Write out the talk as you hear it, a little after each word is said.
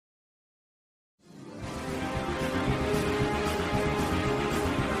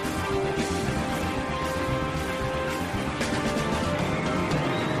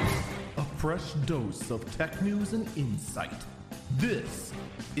fresh dose of tech news and insight. This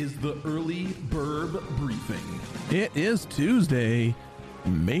is the Early Burb Briefing. It is Tuesday,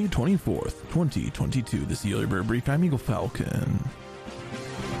 May 24th, 2022. This is the Early Burb Briefing. I'm Eagle Falcon.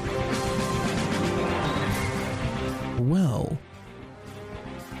 Well,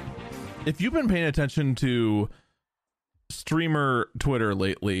 if you've been paying attention to streamer Twitter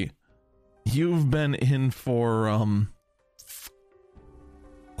lately, you've been in for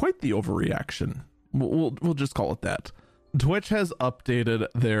quite the overreaction. We'll just call it that. Twitch has updated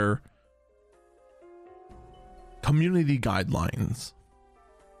their community guidelines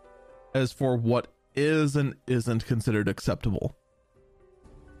as for what is and isn't considered acceptable.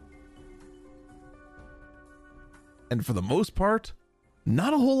 And for the most part,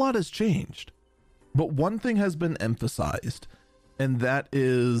 not a whole lot has changed. But one thing has been emphasized, and that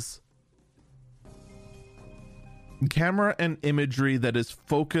is camera and imagery that is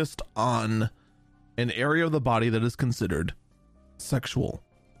focused on an area of the body that is considered sexual.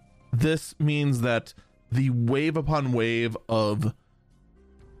 This means that the wave upon wave of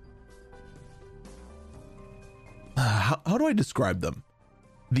how do I describe them?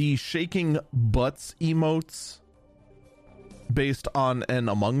 The shaking butts emotes based on an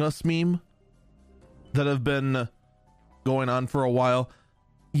Among Us meme that have been going on for a while.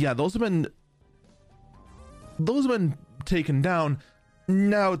 Yeah, those have been taken down.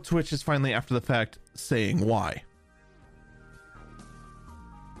 Now Twitch is finally, after the fact, saying why.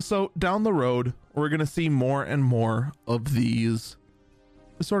 So down the road, we're going to see more and more of these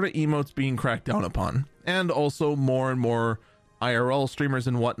sort of emotes being cracked down upon, and also more and more IRL streamers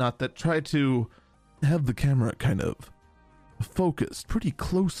and whatnot that try to have the camera kind of focused pretty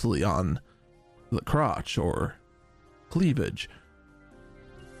closely on the crotch or cleavage.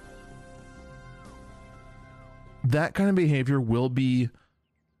 That kind of behavior will be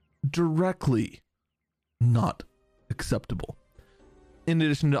directly not acceptable, in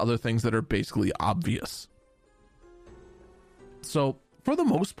addition to other things that are basically obvious. So for the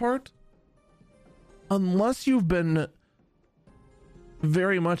most part, unless you've been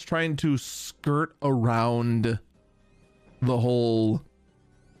very much trying to skirt around the whole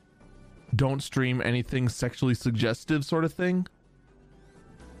don't stream anything sexually suggestive sort of thing,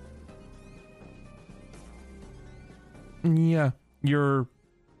 yeah, you're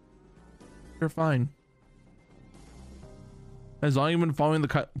fine. As long as you've been following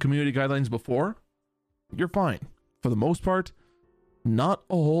the community guidelines before, you're fine. For the most part, not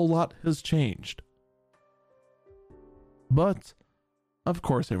a whole lot has changed. But of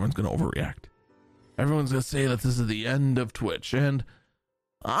course, everyone's going to overreact. Everyone's going to say that this is the end of Twitch, and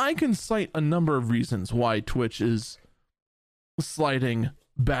I can cite a number of reasons why Twitch is sliding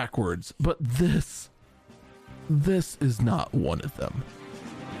backwards, but this is not one of them.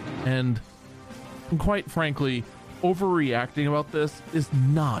 And quite frankly, overreacting about this is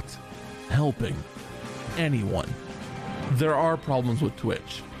not helping anyone. There are problems with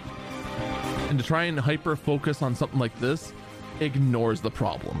Twitch, and to try and hyper focus on something like this ignores the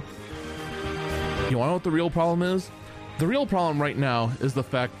problem. You want to know what the real problem is? The real problem right now is the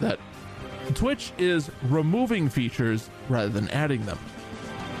fact that Twitch is removing features rather than adding them.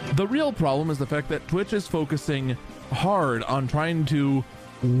 The real problem is the fact that Twitch is focusing hard on trying to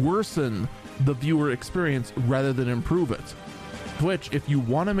worsen the viewer experience rather than improve it. Twitch, if you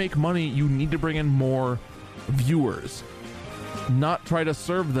want to make money, you need to bring in more viewers, not try to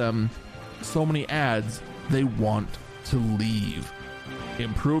serve them so many ads they want to leave.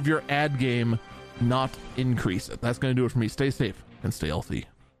 Improve your ad game, not increase it. That's going to do it for me. Stay safe and stay healthy.